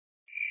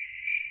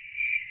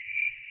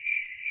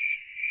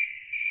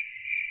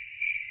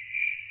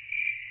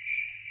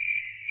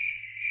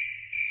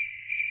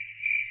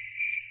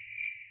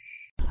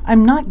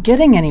I'm not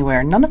getting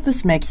anywhere. None of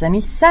this makes any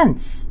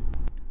sense.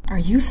 Are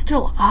you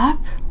still up?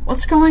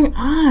 What's going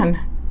on?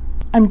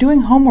 I'm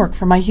doing homework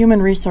for my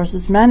Human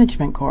Resources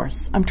Management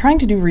course. I'm trying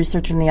to do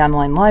research in the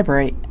online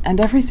library, and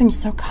everything's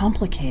so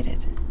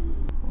complicated.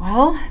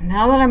 Well,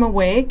 now that I'm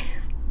awake,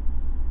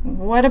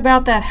 what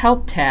about that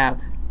Help tab?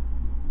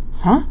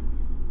 Huh?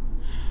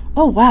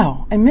 Oh,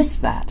 wow, I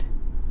missed that.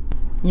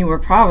 You were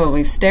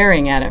probably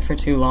staring at it for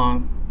too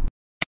long.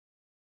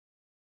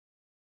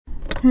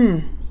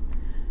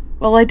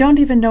 Well, I don't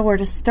even know where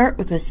to start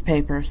with this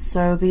paper,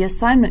 so the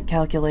assignment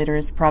calculator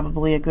is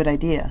probably a good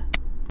idea.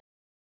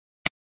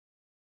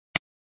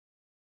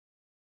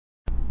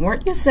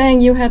 Weren't you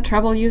saying you had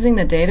trouble using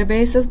the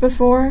databases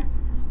before?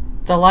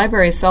 The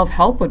library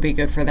self-help would be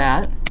good for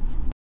that.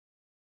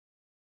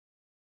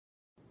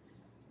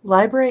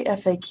 Library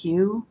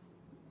FAQ?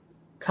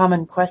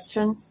 Common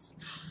questions?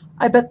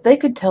 I bet they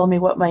could tell me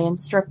what my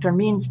instructor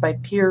means by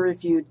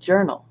peer-reviewed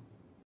journal.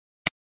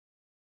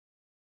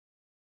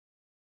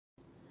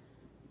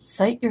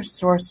 Cite your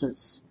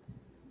sources.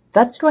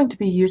 That's going to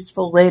be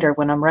useful later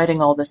when I'm writing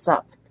all this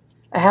up.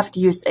 I have to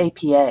use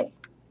APA.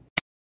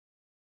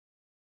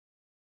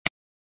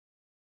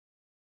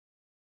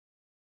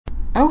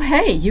 Oh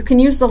hey, you can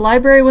use the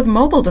library with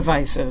mobile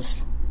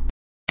devices.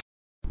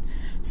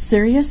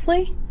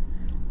 Seriously?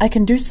 I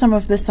can do some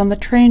of this on the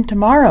train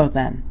tomorrow,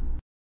 then.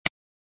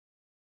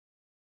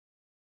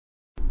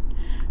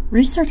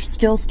 Research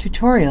Skills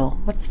Tutorial.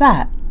 What's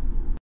that?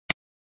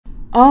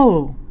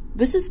 Oh,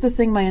 this is the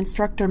thing my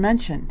instructor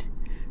mentioned.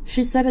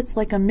 She said it's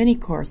like a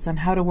mini-course on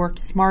how to work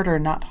smarter,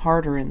 not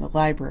harder in the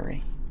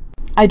library.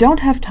 I don't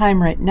have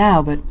time right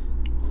now, but...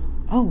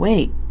 Oh,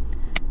 wait.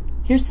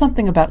 Here's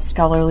something about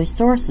scholarly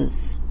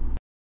sources.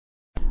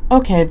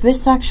 Okay,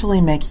 this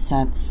actually makes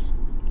sense.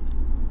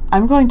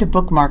 I'm going to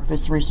bookmark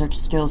this Research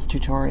Skills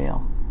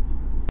tutorial.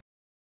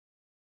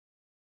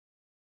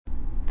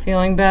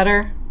 Feeling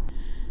better?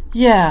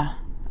 Yeah,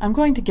 I'm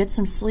going to get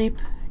some sleep,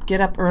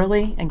 get up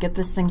early, and get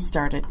this thing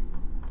started.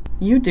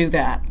 You do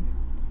that.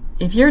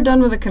 If you're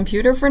done with the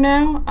computer for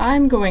now,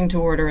 I'm going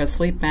to order a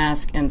sleep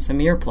mask and some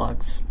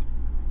earplugs.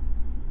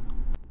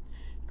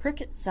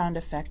 Cricket sound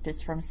effect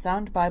is from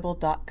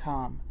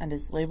soundbible.com and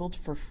is labeled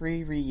for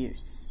free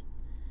reuse.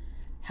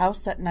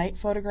 House at Night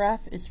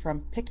photograph is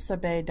from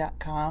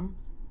pixabay.com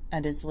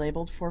and is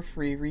labeled for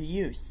free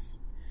reuse.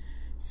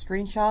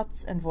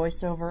 Screenshots and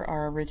voiceover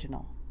are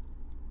original.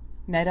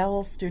 Night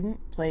Owl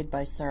Student played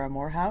by Sarah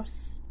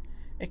Morehouse.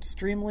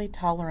 Extremely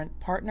Tolerant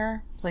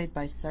Partner played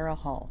by Sarah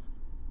Hull.